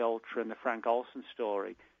MK Ultra and the Frank Olson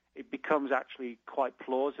story, it becomes actually quite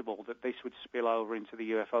plausible that this would spill over into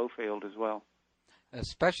the UFO field as well.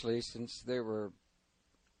 Especially since they were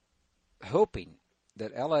hoping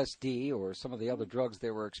that LSD or some of the other drugs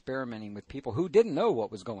they were experimenting with people who didn't know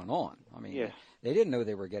what was going on. I mean, yes. They didn't know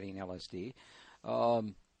they were getting LSD.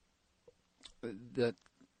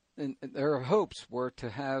 Their hopes were to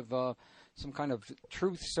have some kind of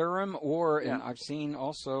truth serum, or Yeah. and I've seen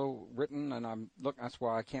also written, and that's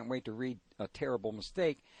why I can't wait to read A Terrible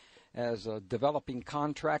Mistake, as developing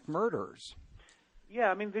contract murders. Yeah,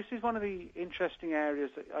 I mean, this is one of the interesting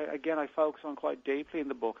areas that, I focus on quite deeply in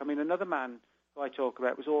the book. I mean, another man who I talk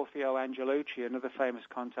about was Orfeo Angelucci, another famous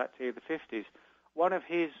contactee of the 50s. One of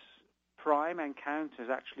his prime encounters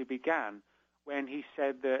actually began when he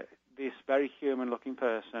said that this very human-looking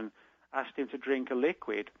person asked him to drink a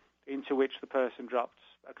liquid into which the person dropped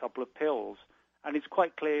a couple of pills. And it's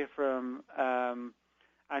quite clear from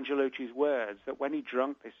Angelucci's words that when he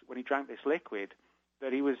drank this liquid,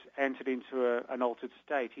 that he was entered into an altered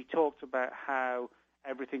state. He talked about how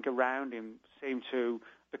everything around him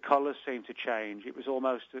the colours seemed to change. It was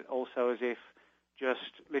almost also as if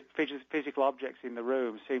just physical objects in the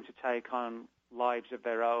room seemed to take on lives of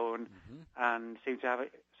their own, and seemed to have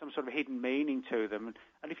some sort of hidden meaning to them.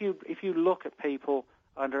 And if you look at people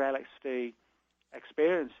under LSD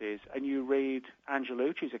experiences and you read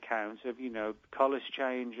Angelucci's accounts of, colours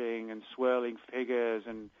changing and swirling figures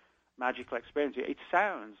and magical experience, it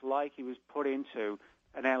sounds like he was put into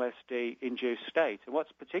an LSD-induced state. And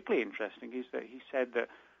what's particularly interesting is that he said that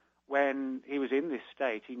when he was in this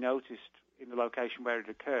state, he noticed in the location where it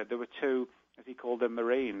occurred, there were two, as he called them,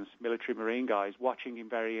 Marines, military Marine guys, watching him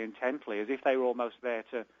very intently, as if they were almost there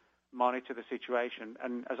to monitor the situation.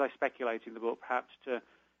 And as I speculate in the book, perhaps to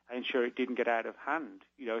ensure it didn't get out of hand.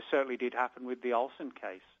 It certainly did happen with the Olson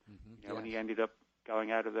case, Yes. when he ended up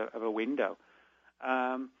going out of a window.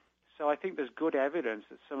 So I think there's good evidence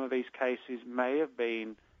that some of these cases may have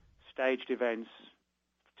been staged events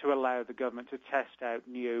to allow the government to test out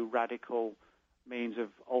new radical means of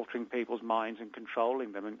altering people's minds and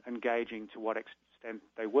controlling them and gauging to what extent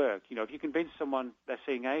they work. If you convince someone they're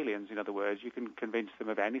seeing aliens, in other words, you can convince them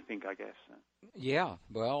of anything, I guess. Yeah,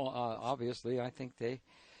 well, obviously, I think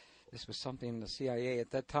this was something the CIA at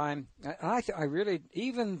that time. I really,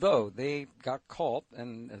 even though they got caught,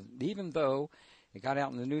 and even though it got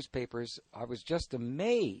out in the newspapers, I was just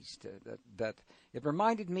amazed that it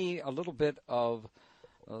reminded me a little bit of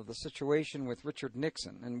the situation with Richard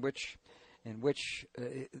Nixon, in which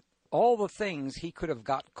all the things he could have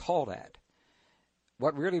got caught at,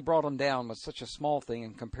 what really brought him down was such a small thing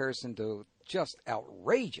in comparison to just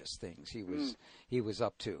outrageous things he was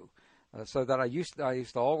up to. So that I used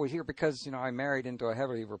to always hear, because I married into a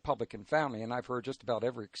heavily Republican family, and I've heard just about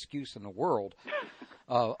every excuse in the world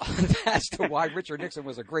as to why Richard Nixon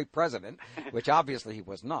was a great president, which obviously he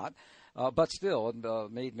was not. But still, it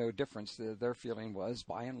made no difference. Their feeling was,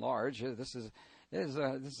 by and large, this is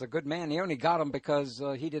a good man. He only got him because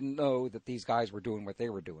he didn't know that these guys were doing what they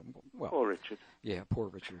were doing. Well, poor Richard. Yeah, poor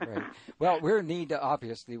Richard, right. Well, we're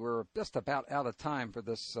just about out of time for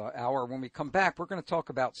this hour. When we come back, we're going to talk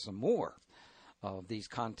about some more of these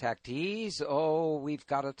contactees. Oh, we've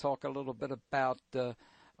got to talk a little bit about the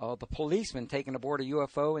policeman taken aboard a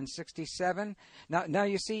UFO in '67. Now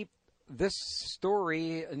you see, this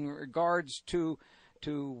story in regards to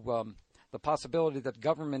the possibility that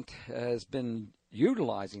government has been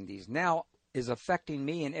utilizing these now is affecting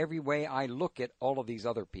me in every way I look at all of these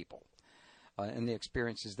other people and the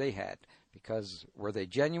experiences they had. Because were they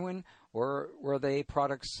genuine, or were they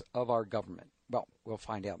products of our government? Well, we'll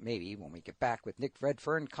find out maybe when we get back with Nick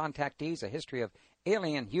Redfern, Contactees, A History of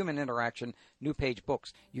Alien-Human Interaction, New Page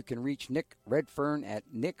Books. You can reach Nick Redfern at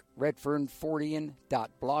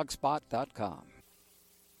nickredfernfordian.blogspot.com.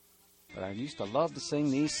 But I used to love to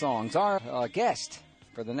sing these songs. Our guest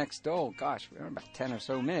for the next, we're about 10 or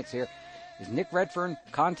so minutes here, is Nick Redfern,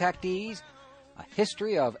 Contactees, A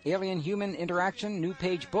History of Alien-Human Interaction, New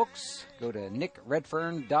Page Books. Go to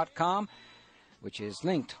nickredfern.com, which is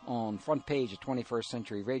linked on front page at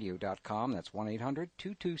 21stcenturyradio.com. That's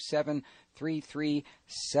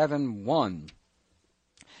 1-800-227-3371.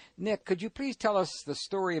 Nick, could you please tell us the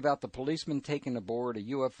story about the policeman taken aboard a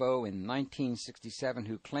UFO in 1967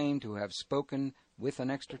 who claimed to have spoken with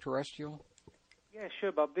an extraterrestrial? Yeah,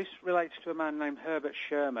 sure, Bob. This relates to a man named Herbert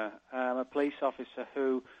Schirmer, a police officer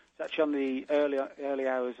who It's actually on the early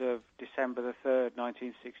hours of December the 3rd,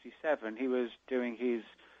 1967. He was doing his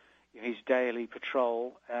daily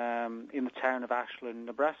patrol in the town of Ashland,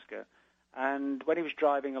 Nebraska. And when he was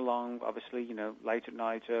driving along, obviously, late at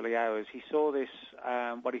night, early hours, he saw this,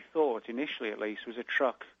 what he thought, initially at least, was a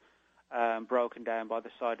truck broken down by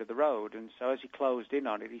the side of the road. And so as he closed in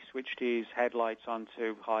on it, he switched his headlights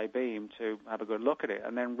onto high beam to have a good look at it,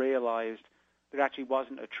 and then realized that it actually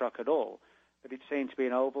wasn't a truck at all, that it seemed to be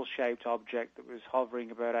an oval-shaped object that was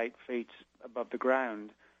hovering about 8 feet above the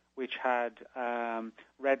ground, which had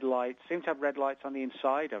red lights, seemed to have red lights on the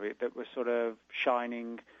inside of it that were sort of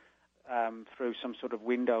shining through some sort of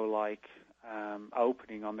window-like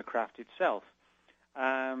opening on the craft itself.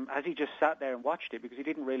 As he just sat there and watched it, because he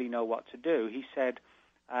didn't really know what to do, he said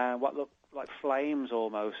what looked like flames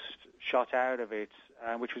almost shot out of it,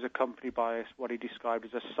 which was accompanied by what he described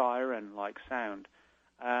as a siren-like sound.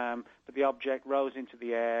 But the object rose into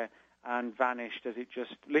the air and vanished as it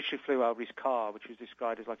just literally flew over his car, which was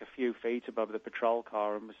described as like a few feet above the patrol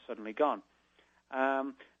car, and was suddenly gone.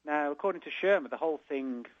 Now, according to Sherman, the whole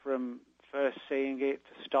thing, from first seeing it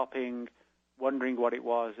to stopping, wondering what it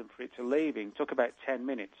was, and for it to leaving, took about 10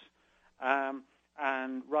 minutes.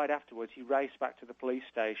 And right afterwards, he raced back to the police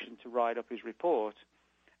station to write up his report.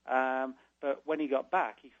 But when he got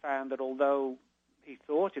back, he found that although he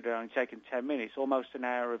thought it had only taken 10 minutes, almost an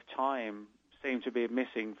hour of time seemed to be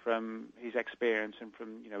missing from his experience and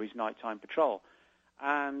from his nighttime patrol.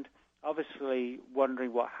 And obviously,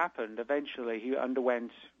 wondering what happened, eventually he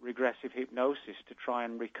underwent regressive hypnosis to try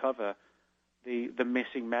and recover the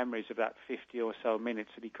missing memories of that 50 or so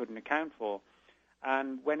minutes that he couldn't account for.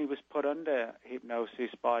 And when he was put under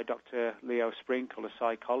hypnosis by Dr. Leo Sprinkle, a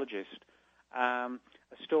psychologist, a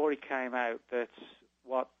story came out that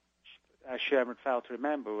what Sherman failed to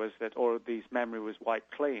remember was that, or his memory was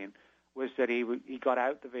wiped clean, was that he got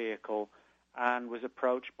out the vehicle and was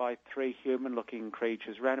approached by 3 human-looking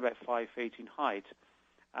creatures around about 5 feet in height.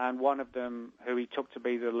 And one of them, who he took to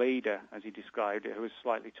be the leader, as he described it, who was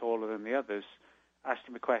slightly taller than the others, asked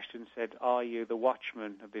him a question, said, "Are you the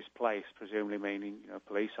watchman of this place?" presumably meaning, a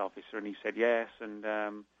police officer. And he said yes,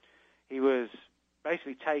 and he was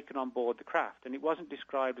basically taken on board the craft. And it wasn't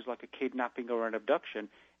described as like a kidnapping or an abduction.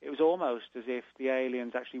 It was almost as if the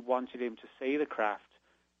aliens actually wanted him to see the craft,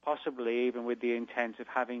 possibly even with the intent of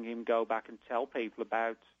having him go back and tell people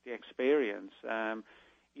about the experience,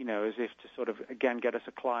 as if to sort of, again, get us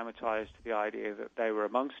acclimatized to the idea that they were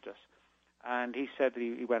amongst us. And he said that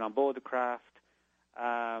he went on board the craft,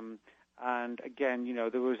 and again,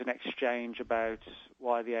 there was an exchange about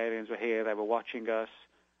why the aliens were here, they were watching us,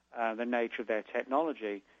 the nature of their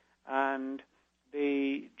technology. And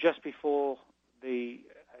just before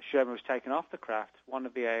Sherman was taken off the craft, one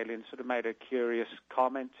of the aliens sort of made a curious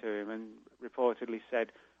comment to him and reportedly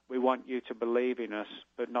said, "We want you to believe in us,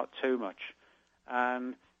 but not too much."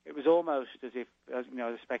 And it was almost as if, as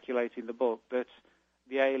I speculate in the book, that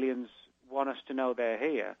the aliens want us to know they're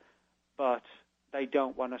here, but they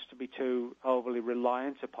don't want us to be too overly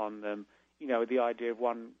reliant upon them. The idea of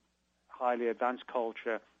one highly advanced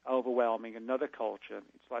culture overwhelming another culture.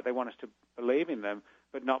 It's like they want us to believe in them,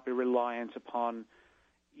 but not be reliant upon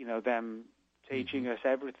them teaching us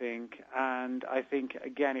everything. And I think,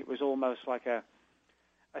 again, it was almost like a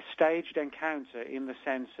staged encounter in the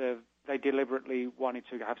sense of they deliberately wanted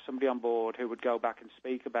to have somebody on board who would go back and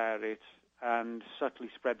speak about it and subtly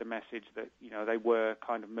spread the message that, they were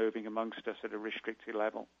kind of moving amongst us at a restricted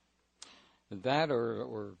level. That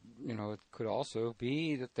or it could also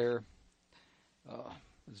be that they're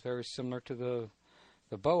it's very similar to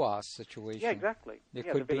the Boas situation. Yeah, exactly. It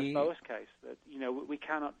could the be Boas case. That we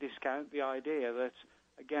cannot discount the idea that,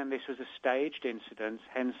 again, this was a staged incident.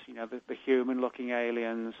 Hence, the human-looking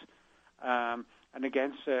aliens, and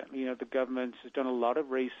again, certainly, the government has done a lot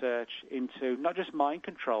of research into not just mind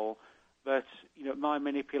control, but mind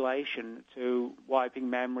manipulation to wiping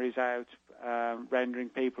memories out, rendering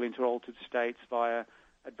people into altered states via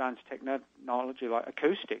advanced technology like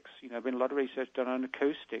acoustics. Been a lot of research done on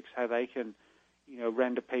acoustics, how they can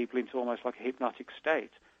render people into almost like a hypnotic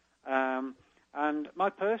state. And my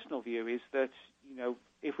personal view is that,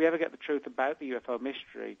 if we ever get the truth about the UFO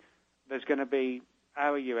mystery, there's going to be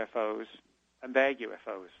our UFOs and their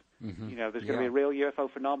UFOs. Mm-hmm. There's going to be a real UFO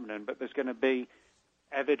phenomenon, but there's going to be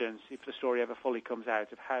evidence, if the story ever fully comes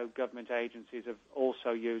out, of how government agencies have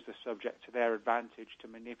also used the subject to their advantage to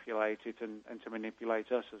manipulate it and to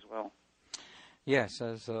manipulate us as well. Yes,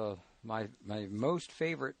 as my most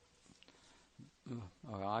favorite,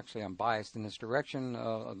 actually I'm biased in this direction,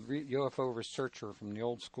 a UFO researcher from the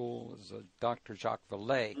old school is Dr. Jacques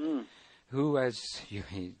Vallée, who, as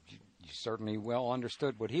certainly well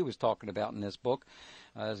understood what he was talking about in this book,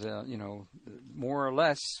 as more or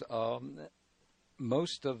less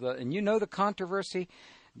most of the, and the controversy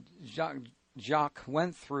Jacques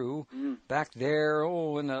went through back there,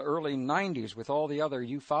 in the early 90s with all the other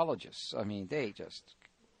ufologists. I mean, they just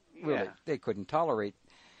really, they couldn't tolerate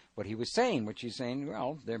what he was saying, which he's saying,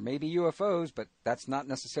 well, there may be UFOs, but that's not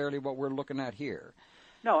necessarily what we're looking at here.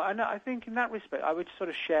 No, and I think in that respect, I would sort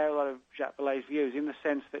of share a lot of Jacques Vallée's views in the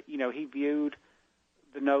sense that, he viewed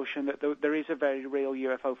the notion that there is a very real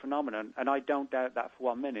UFO phenomenon, and I don't doubt that for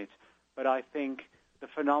 1 minute, but I think the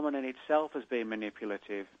phenomenon itself has been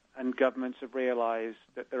manipulative, and governments have realized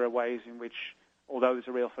that there are ways in which, although there's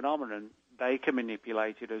a real phenomenon, they can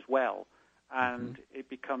manipulate it as well, and it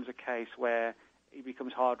becomes a case where it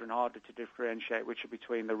becomes harder and harder to differentiate which are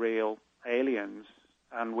between the real aliens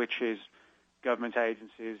and which is government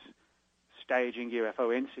agencies staging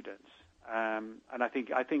UFO incidents. And I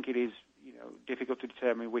think it is difficult to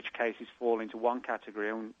determine which cases fall into one category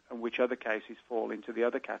and which other cases fall into the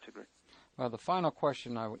other category. Well, the final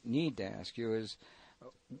question I would need to ask you is,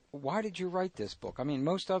 why did you write this book? I mean,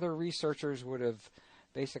 most other researchers would have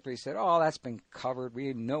basically said, oh, that's been covered.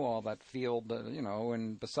 We know all that field,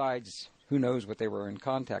 and besides, who knows what they were in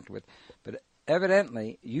contact with. But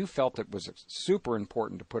evidently, you felt it was super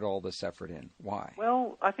important to put all this effort in. Why?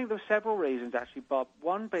 Well, I think there were several reasons, actually, Bob.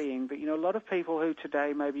 One being that, a lot of people who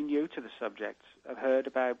today may be new to the subject have heard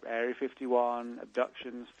about Area 51,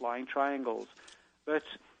 abductions, flying triangles. But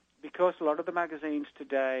because a lot of the magazines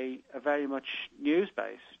today are very much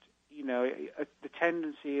news-based, the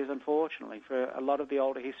tendency is, unfortunately, for a lot of the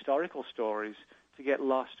older historical stories to get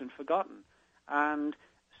lost and forgotten. And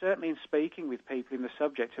certainly in speaking with people in the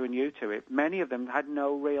subject who are new to it, many of them had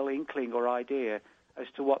no real inkling or idea as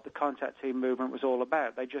to what the Contactee movement was all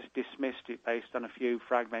about. They just dismissed it based on a few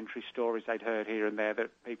fragmentary stories they'd heard here and there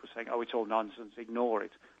that people saying, oh, it's all nonsense, ignore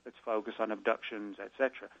it, let's focus on abductions,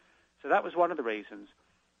 etc. So that was one of the reasons.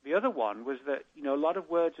 The other one was that, a lot of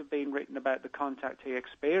words have been written about the Contactee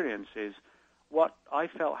experiences. What I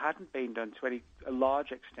felt hadn't been done to a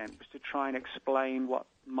large extent was to try and explain what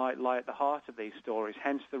might lie at the heart of these stories,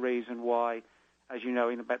 hence the reason why, as you know,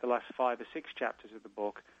 in about the last 5 or 6 chapters of the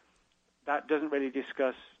book, that doesn't really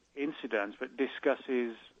discuss incidents, but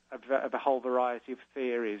discusses a whole variety of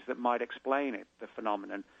theories that might explain it, the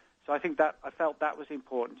phenomenon. So I felt that was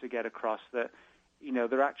important to get across, that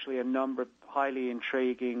there are actually a number of highly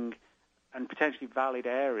intriguing and potentially valid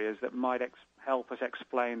areas that might help us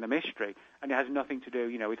explain the mystery. And it has nothing to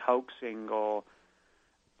do, with hoaxing or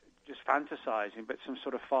just fantasizing, but some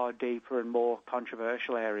sort of far deeper and more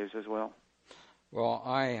controversial areas as well. Well,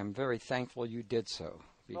 I am very thankful you did so,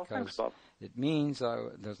 because thanks, Bob. It means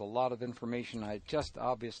there's a lot of information I just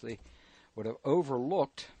obviously would have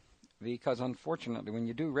overlooked, because unfortunately when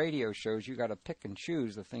you do radio shows, you got to pick and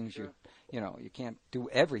choose the things you can't do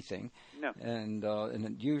everything. No.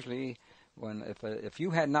 And usually if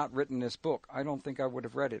you had not written this book, I don't think I would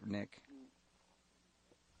have read it, Nick.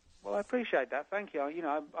 Well, I appreciate that. Thank you.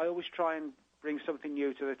 I always try and bring something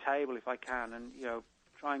new to the table if I can, and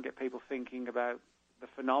try and get people thinking about the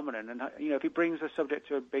phenomenon. And if it brings the subject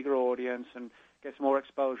to a bigger audience and gets more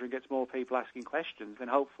exposure and gets more people asking questions, then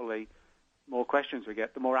hopefully more questions we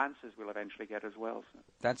get, the more answers we'll eventually get as well. So.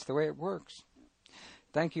 That's the way it works.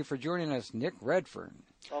 Thank you for joining us, Nick Redfern.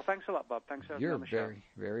 Well, thanks a lot, Bob. Thanks for having me on the show. You're very,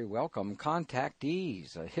 very welcome.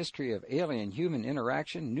 Contactees, A History of Alien-Human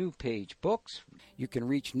Interaction, New Page Books. You can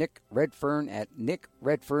reach Nick Redfern at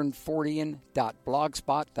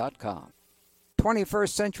nickredfernfortean.blogspot.com. 21st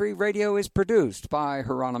Century Radio is produced by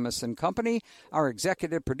Hieronimus Company. Our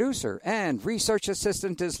executive producer and research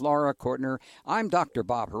assistant is Laura Kortner. I'm Dr.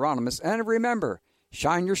 Bob Hieronimus, and remember,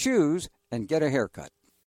 shine your shoes and get a haircut.